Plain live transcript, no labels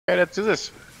Okay, let's do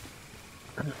this.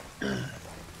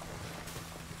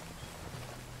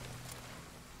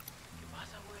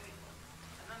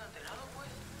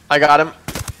 I got him.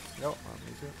 Yep,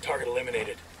 me too. Target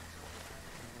eliminated.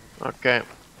 Okay.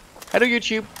 Hello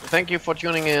YouTube, thank you for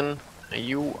tuning in.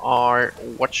 You are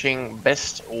watching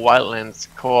Best Wildlands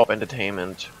Co-op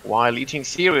Entertainment while eating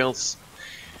cereals.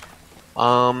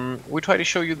 We try to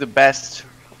show you the best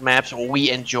maps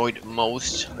we enjoyed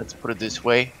most. Let's put it this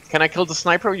way. Can I kill the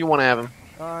sniper or you want to have him?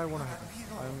 I wanna have him.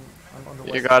 I'm on the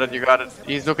way. You got it, you got it.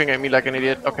 He's looking at me like an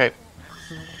idiot. Okay.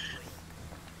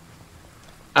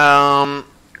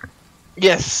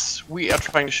 Yes, we are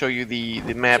trying to show you the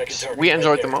maps we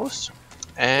enjoyed the most.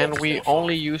 And we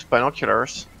only use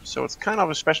binoculars, so it's kind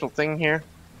of a special thing here.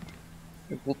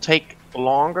 It will take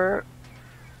longer,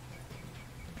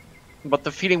 but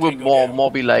the feeling will more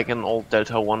be like an old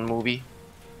Delta 1 movie.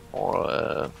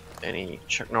 Or any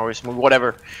Chuck Norris movie,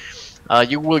 whatever.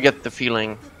 You will get the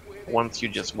feeling once you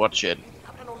just watch it.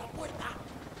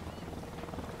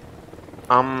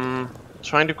 I'm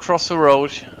trying to cross the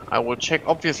road. I will check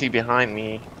obviously behind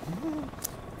me.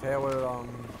 Okay, I will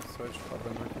search for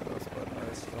binoculars, but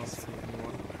I don't see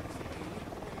anyone.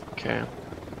 Okay.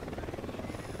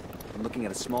 I'm looking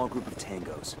at a small group of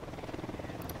tangos.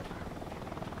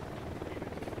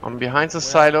 I'm behind the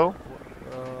silo.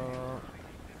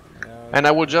 And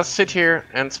I will just sit here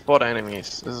and spot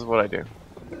enemies. This is what I do.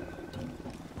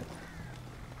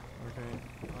 Okay,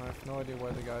 I have no idea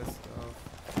where the guys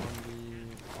from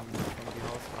the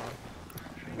house are.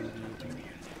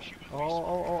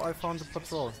 Oh, I found the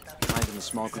patrol. Behind in a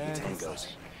small group of tangos.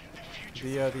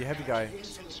 The heavy guy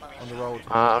on the road.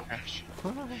 Okay.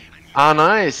 Ah,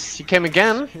 nice. He came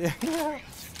again? Yeah.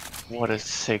 What a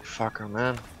sick fucker,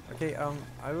 man. Okay,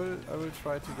 I will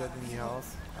try to get in the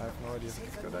house. I have no idea if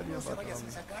it's a good idea, but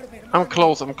I'm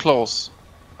close.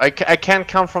 I can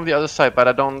come from the other side, but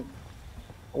I don't...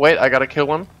 Wait, I gotta kill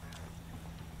one.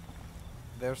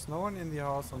 There's no one in the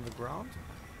house on the ground.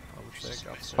 I will check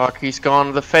upstairs. Fuck, he's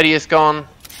gone. The fatty is gone.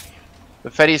 The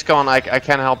fatty is gone. I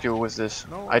can't help you with this.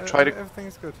 No, I try to... everything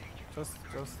is good. Just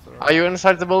Are you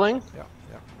inside the building? Yeah.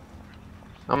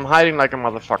 I'm hiding like a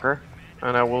motherfucker.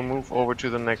 And I will move over to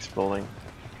the next building.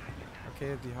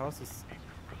 Okay, the house is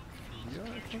clear,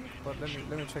 I think, but let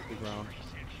me check the ground.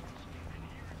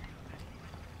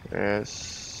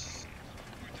 Yes.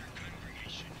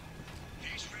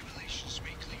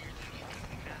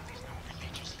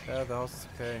 Yeah, the house is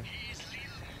okay.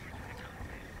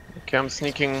 Okay, I'm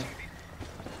sneaking.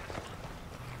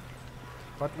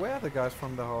 But where are the guys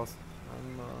from the house?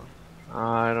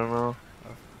 I don't know.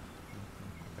 Okay.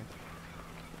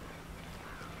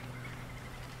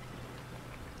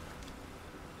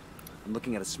 I'm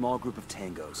looking at a small group of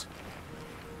tangos.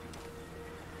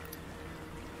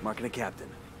 Marking a captain.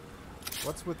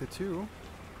 What's with the two?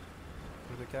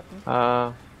 With the captain?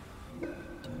 Uh,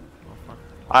 Oh fuck.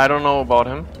 I don't know about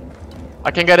him.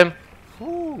 I can get him.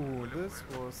 Ooh, this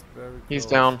was very close. He's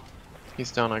down.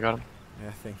 He's down. I got him.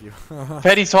 Yeah, thank you.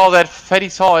 Fatty saw that. Fatty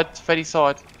saw it. Fatty saw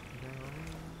it.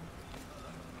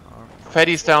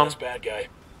 Fatty's down. That's bad guy.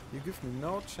 You give me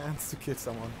no chance to kill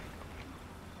someone.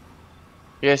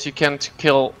 Yes, you can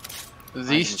kill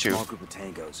these two, Small group of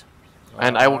tangos.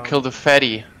 and I will kill the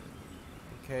fatty.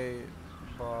 Okay,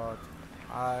 but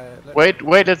Wait,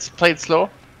 let's play it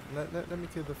slow. Let me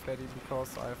kill the fatty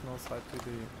because I have no sight to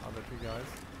the other two guys.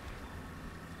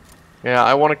 Yeah,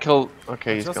 I want to kill.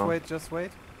 Okay, he's just gone. Just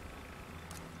wait.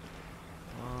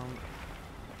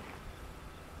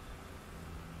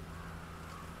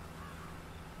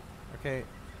 Okay.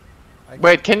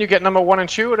 Wait, can you get number 1 and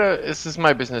 2, or is this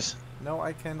my business? No,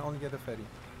 I can only get a fatty.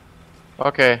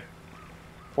 Okay.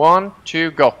 1,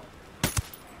 2, go.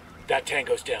 That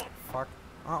tango's down. Fuck.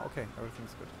 Ah, okay,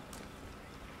 everything's good.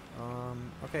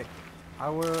 Okay, I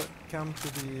will come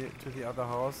to the other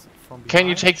house from behind. Can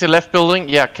you take the left building?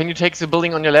 Yeah, can you take the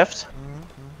building on your left?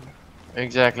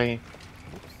 Exactly.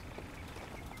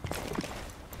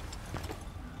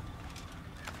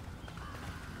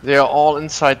 They are all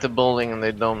inside the building and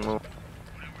they don't move.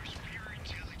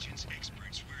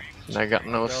 And I got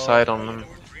no sight on them.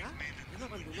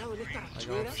 I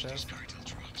go upstairs.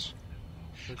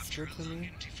 Looks good to me.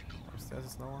 Upstairs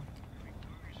is no one.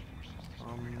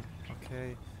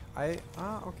 Okay.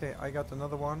 Okay, I got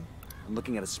another one. I'm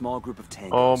looking at a small group of tangos.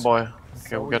 Oh boy. Okay,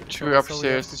 So we got we- two so we have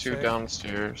upstairs, to two check.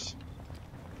 downstairs.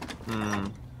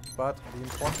 But the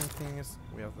important thing is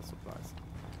we have the supplies.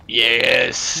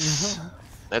 Yes!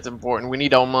 That's important. We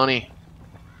need our money.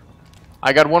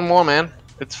 I got one more, man.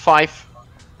 It's 5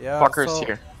 fuckers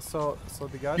here. So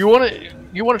the guys. You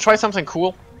wanna try something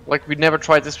cool? Like we never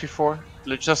tried this before?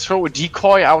 let's just throw a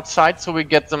decoy outside so we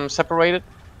get them separated,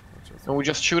 Just and we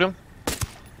just shoot them.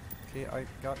 okay,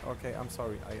 okay, I'm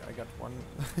sorry. I got one.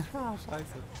 Scheiße.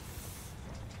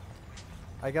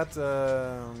 I got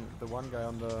the one guy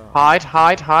on the Hide.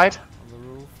 on the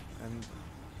roof, and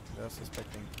they're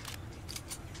suspecting.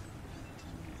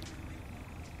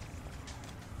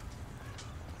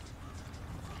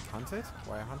 Hunted?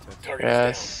 Why hunted? Target is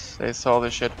Yes, they saw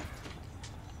this shit. Okay,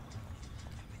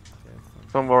 so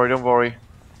Don't worry, don't worry.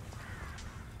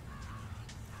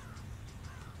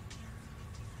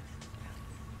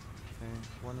 okay,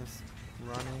 one is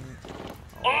running. down.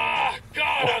 Ah,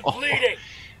 God, I'm bleeding.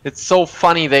 It's so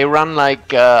funny. They run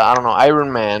like I don't know,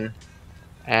 Iron Man,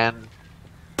 and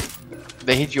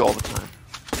they hit you all the time.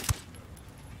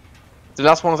 The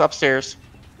last one is upstairs.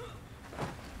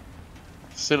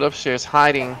 Still upstairs,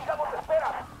 hiding.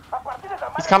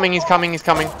 He's coming.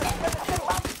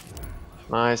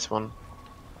 Nice one.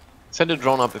 Send a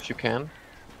drone up if you can.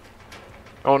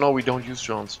 Oh no, we don't use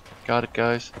drones. Got it,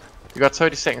 guys. You got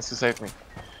 30 seconds to save me.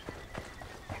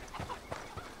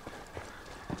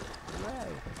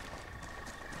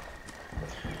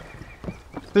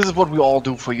 This is what we all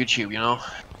do for YouTube, you know?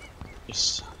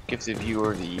 Just gives the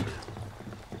viewer the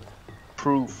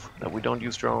proof that we don't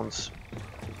use drones.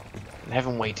 And have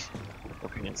him wait,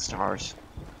 looking at stars.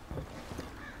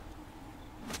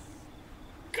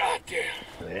 God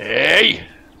damn. Hey!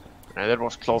 That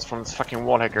was close from this fucking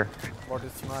wall hacker. What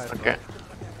is night? Okay.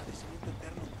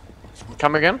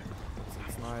 Come again?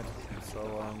 It's night.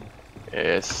 So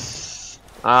Yes.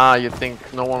 Ah, you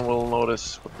think no one will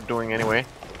notice what we're doing anyway?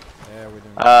 yeah, we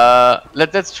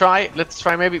didn't. Let's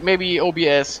try maybe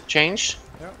OBS change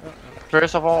Yeah.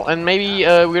 first of all, and maybe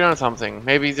we learn something.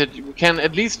 Maybe that we can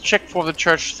at least check for the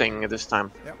church thing this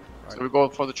time. Yeah. Right. So we go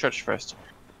for the church first.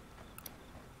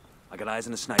 I got eyes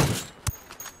on a sniper.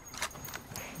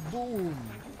 Boom.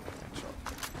 Headshot.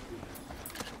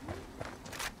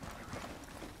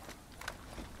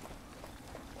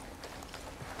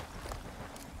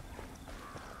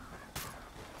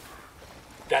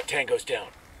 That tango's down.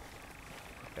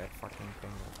 That fucking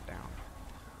thing was down.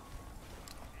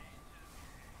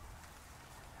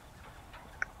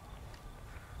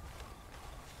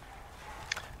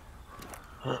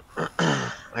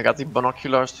 I got the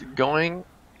binoculars going.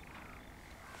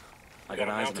 I got Got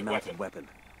a eyes on a mounted mounted weapon.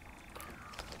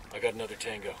 I got another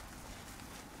tango.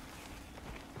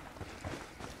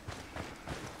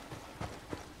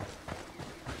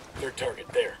 Third target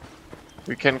there.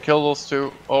 We can kill those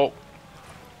two. Oh,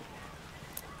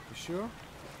 You sure?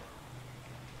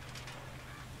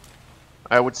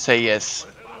 I would say yes.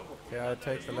 Yeah, I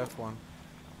take the left one.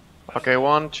 Okay,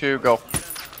 1, 2, go.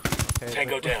 Okay,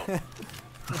 Tango down. yeah,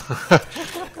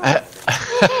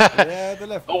 the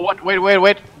left. Oh, what?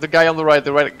 Wait. The guy on the right,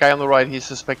 guy on the right, he's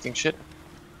suspecting shit.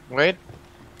 Wait.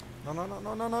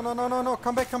 No.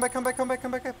 Come back.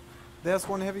 There's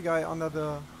one heavy guy under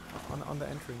the on the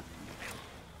entry.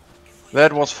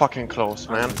 That was fucking close,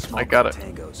 man. Small I got group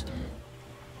it. of Tangos.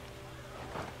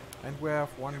 And we have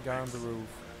one guy on the roof.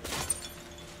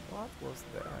 What was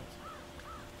that?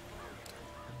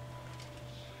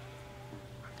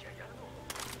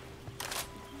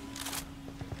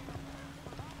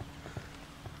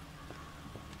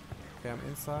 Okay, I'm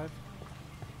inside.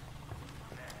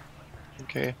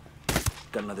 Okay.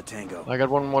 Got another tango. I got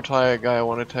one more tire guy I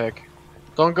want to tag.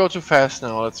 Don't go too fast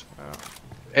now. Let's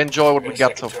Yeah. enjoy what we Got a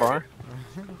got so second far.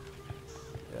 target.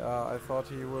 Yeah, I thought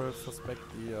he would suspect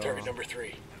Target number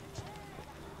 3.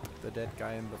 the dead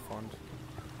guy in the front.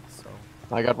 So,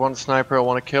 I got one sniper I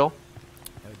want to kill.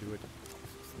 yeah, do it.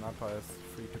 Sniper is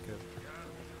free to kill.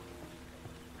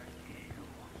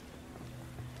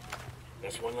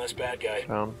 That's one less bad guy.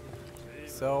 Down.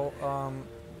 So,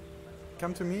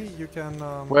 come to me. You can.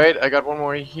 Wait, I got one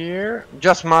more here.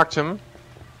 Just marked him.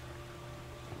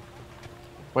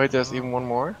 Wait, there's even one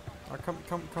more. Come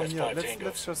That's here. 5 Let's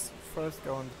tangos. just first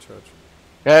go in the church.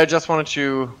 Yeah, I just wanted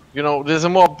to, you know, there's the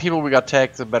more people we got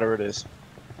tagged, the better it is.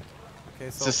 Okay,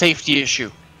 It's a so safety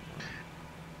issue.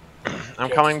 I'm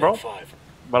Objective's coming, bro, now 5.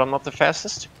 but I'm not the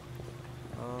fastest.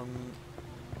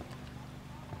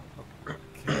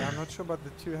 okay, I'm not sure, but the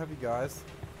two heavy guys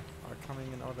are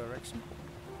coming in our direction.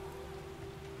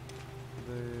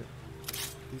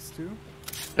 These two.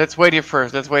 Let's wait here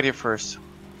first.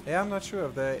 Yeah, I'm not sure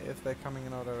if they're coming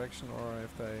in our direction or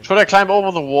if they. Should I climb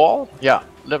over the wall? Yeah.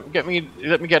 Let me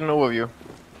get an overview.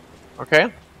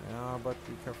 Okay. Yeah, but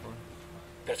be careful.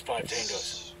 That's 5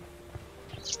 tangos.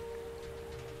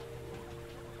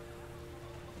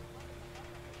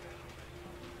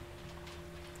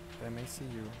 They may see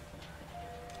you.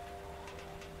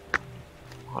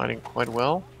 Hiding quite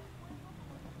well.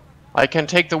 I can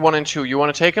take the 1 and 2. You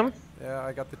want to take him? Yeah,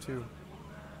 I got the 2.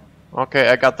 Okay,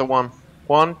 I got the 1.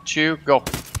 1, 2, go.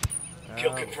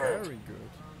 Kill confirmed. Very good.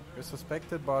 You're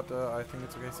suspected, but I think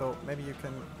it's okay. So maybe you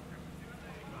can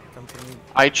come to me.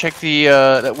 I check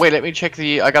the. Wait, let me check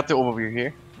the. I got the overview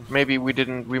here. Maybe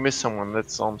we missed someone.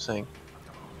 That's all I'm saying.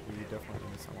 We definitely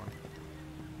miss someone.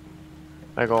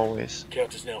 Like always.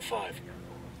 Count is now 5.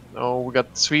 Oh, we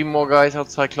got 3 more guys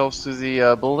outside, close to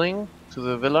the building, to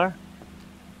the villa.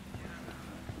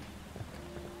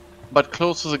 But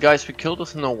close to the guys we killed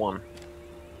is no one.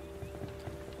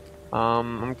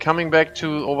 I'm coming back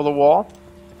to over the wall.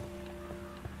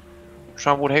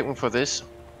 Trump would hate me for this.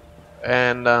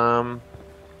 And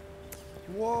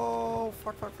Whoa!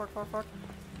 Fuck!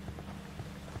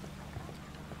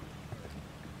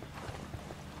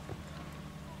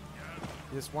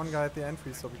 There's one guy at the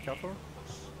entry, so be careful.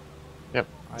 yep.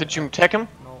 Did you attack him?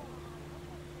 No,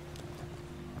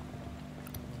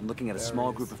 I'm looking at a There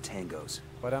small he group is. of tangos.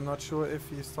 but I'm not sure if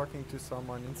he's talking to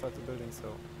someone inside the building. So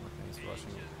okay, he's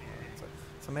rushing inside.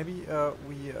 So maybe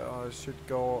we should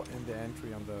go in the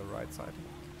entry on the right side.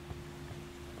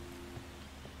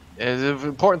 The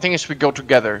important thing is we go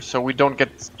together, so we don't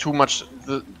get too much.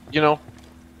 You know,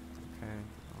 Okay.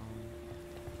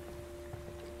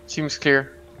 seems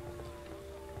clear.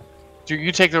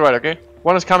 You take the right, okay?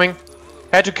 One is coming.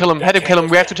 Had to kill him. Had to kill him.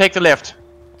 We have to take the left.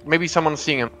 Maybe someone's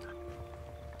seeing him.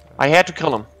 I had to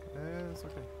kill him. It's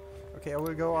okay. Okay, I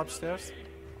will go upstairs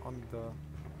on the.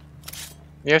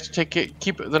 You have to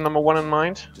keep the number 1 in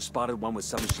mind. Just spotted one with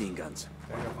submachine guns.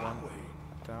 I got one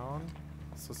down.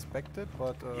 Suspected,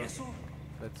 but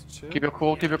let's chill. Keep it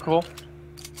cool. Keep it cool.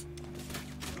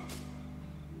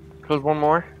 Close one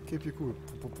more. Keep you cool.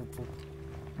 Poop, poop, poop,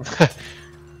 poop.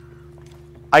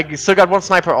 I still got 1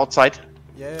 sniper outside.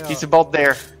 Yeah. He's about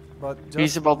there. But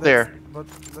He's just about let's- there. But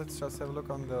let's just have a look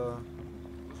on the.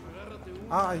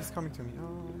 Ah, he's coming to me.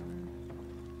 Oh.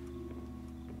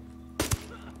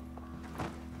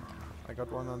 I got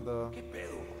one on the.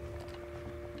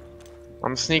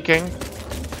 I'm sneaking.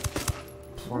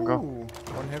 One go. Ooh,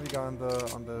 one heavy guy on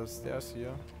the stairs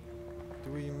here.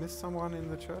 Do we miss someone in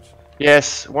the church?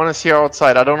 Yes, 1 is here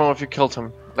outside. I don't know if you killed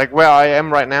him. Like where I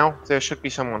am right now, there should be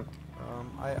someone.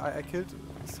 I killed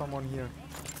someone here.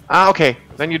 Ah, okay.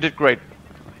 Then you did great.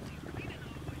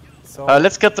 So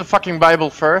Let's get the fucking Bible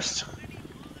first.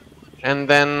 And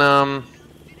then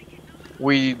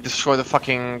we destroy the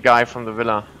fucking guy from the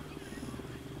villa.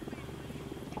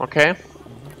 Okay?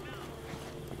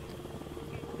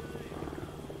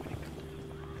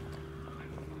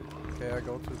 okay, I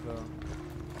go to the.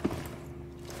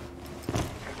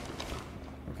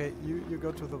 Okay, you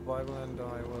go to the Bible and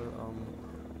I will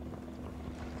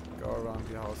go around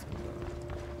the house.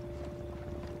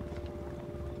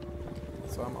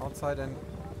 So I'm outside and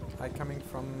I coming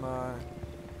from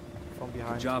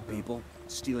behind. Good job, people.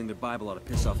 Stealing their Bible ought to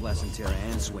piss off La Santera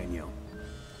and Sueno.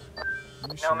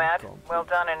 Nomad, well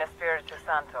done in Espiritu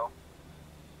Santo.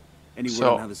 Any word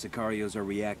So- on how the Sicarios are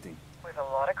reacting? With a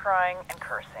lot of crying and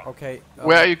cursing. Okay.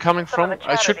 Where are you coming Some from? of the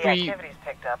chatter Should the we... activities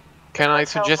picked up. Can I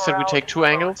Hotel suggest that we morale take is 2 the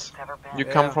lowest angles? it's ever been. You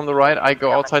Yeah. come from the right, I go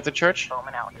Summon outside the church.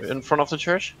 Bowman out. In front of the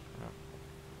church.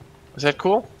 Is that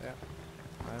cool?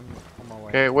 I'm on my way.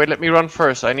 Okay, wait, let me run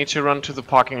first. I need to run to the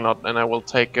parking lot and I will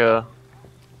take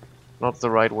not the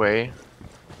right way.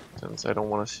 Since I don't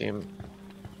want to see him.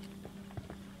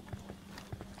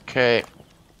 Okay.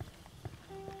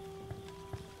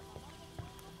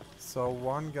 So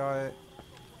one guy.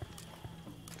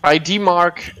 I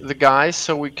demark the guys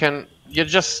so we can... You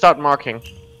just start marking.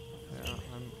 Yeah,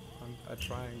 I'm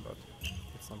trying, but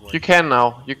it's not You working. can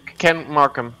now. You can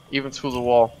mark him, even through the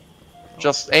wall.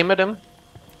 Just aim at him.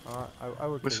 I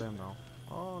will Which- kill him now.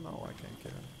 Oh no, I can't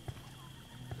kill him.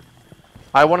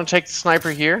 I want to take the sniper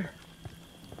here.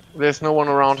 There's no one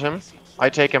around him. I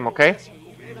take him, okay? Yeah, I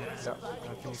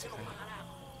think it's okay.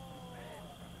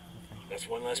 That's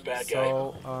one less bad guy.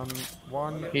 So,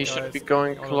 one He guy should is be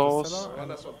going out of the close. cellar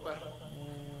and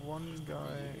one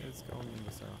guy is going in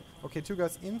the cellar. Okay, 2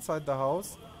 guys inside the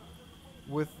house,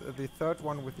 with the third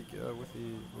one with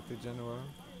the general.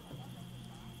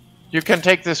 You can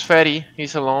take this fatty.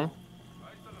 He's alone.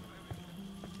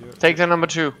 Here. Take the number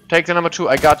 2. Take the number 2.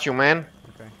 I got you, man.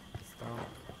 Okay, it's down.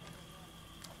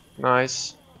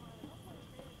 Nice.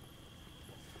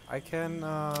 I can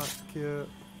kill.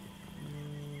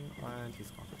 And he's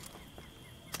gone.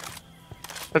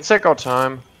 Let's take our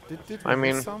time. Did I we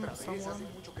miss mean- someone?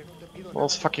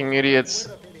 Those fucking idiots.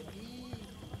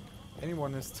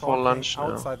 Anyone is For talking lunch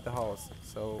now. outside the house,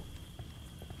 so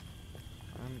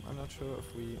I'm not sure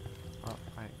if we.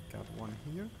 I got one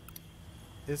here.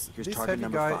 Is Here's this target heavy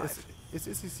number guy 5.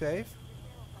 is he safe?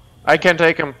 I can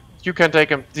take him. You can take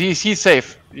him. He's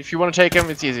safe. If you want to take him,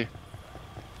 it's easy.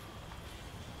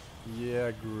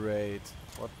 Yeah, great.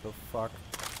 What the fuck?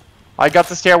 I got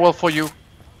the stairwell for you.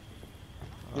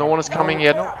 No one is coming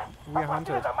yet. No, we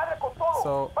hunted.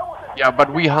 So, Yeah,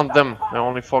 but we hunt them. There are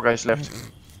only 4 guys left.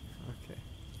 okay.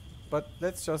 But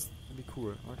let's just be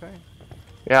cool, okay?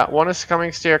 Yeah, one is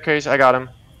coming staircase. I got him.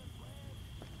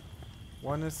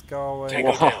 One is going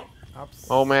Tango Whoa. down. up.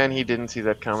 Oh man, he didn't see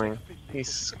that coming.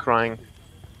 He's crying.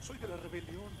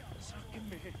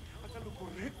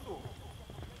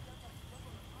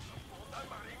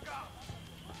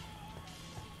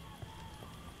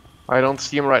 I don't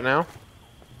see him right now.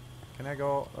 Can I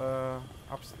go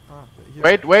up? Here.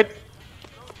 Wait, wait. Okay.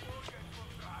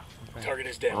 Target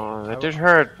is down. Oh, that did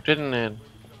hurt, didn't it?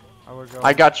 I will go.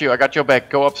 I got you. I got your back.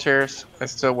 Go upstairs. I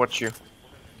still watch you.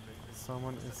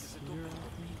 Someone is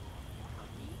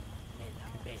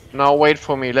here. No, wait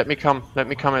for me. Let me come. Let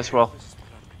me come as well.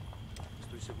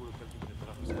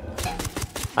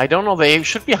 I don't know. They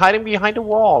should be hiding behind a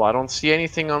wall. I don't see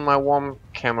anything on my warm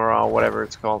camera or whatever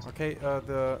it's called. Okay,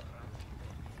 the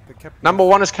captain. Number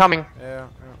 1 is coming. Yeah,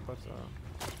 but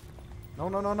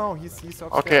no. He's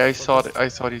upstairs. Okay, I so saw just- it. I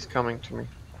saw he's coming to me.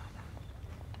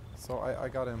 So I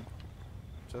got him.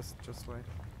 Just wait.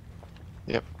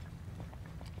 Yep.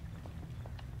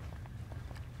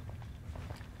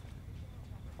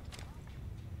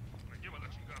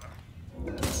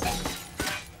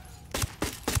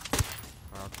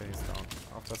 Okay, he's down.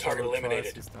 After Target several tries,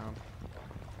 eliminated. he's down.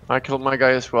 I killed my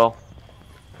guy as well.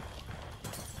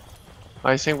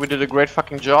 I think we did a great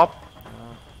fucking job.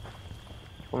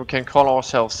 We can call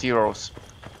ourselves heroes.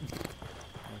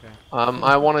 Okay.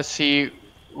 I want to see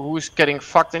who's getting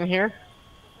fucked in here.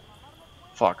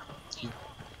 Fuck. You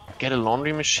get a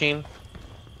laundry machine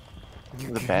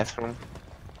in the bathroom.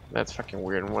 That's fucking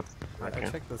weird. What? I Okay.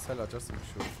 checked the cellar just to be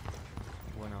sure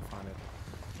when I find it.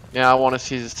 Yeah, I want to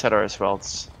see the setter as well.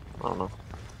 It's, I don't know.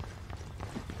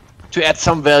 To add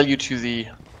some value to the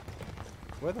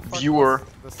Where the fuck viewer.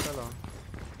 was the cellar?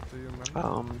 Do you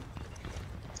remember?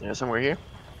 Yeah, somewhere here.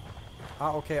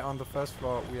 Ah, okay. On the first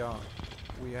floor,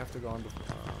 we have to go on the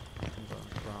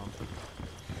ground.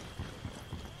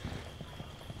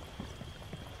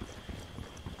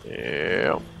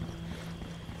 Yeah.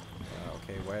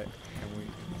 Okay, where can we?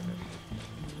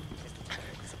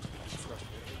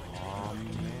 Oh man.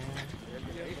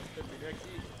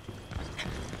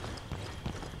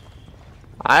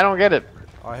 I don't get it.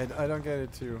 I don't get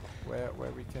it too. Where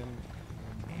we can?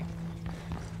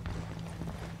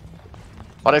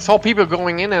 But I saw people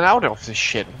going in and out of this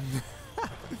shit. I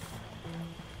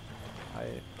have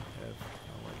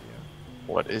no idea.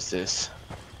 What is this?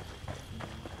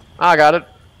 I got it.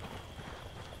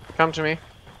 Come to me.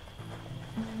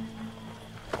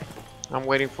 I'm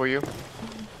waiting for you.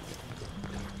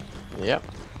 Yep.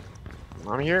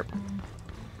 I'm here.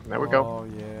 There we go. Oh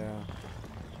yeah.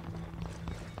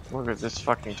 Look at this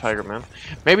fucking tiger, man.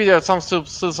 Maybe there are still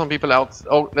some people out.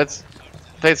 Oh, let's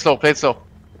play it slow. Play it slow.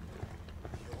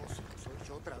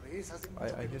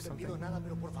 I hear something.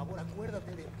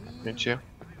 Didn't you?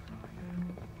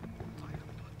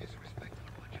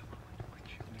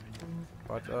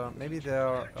 But maybe there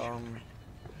are.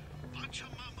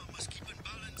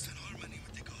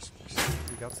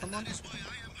 We got someone?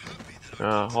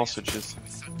 Hostages.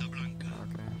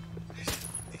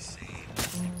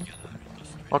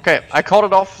 Okay. Okay, I called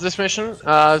it off this mission.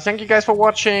 Thank you guys for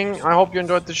watching. I hope you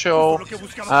enjoyed the show.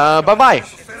 Bye bye.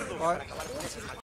 Bye.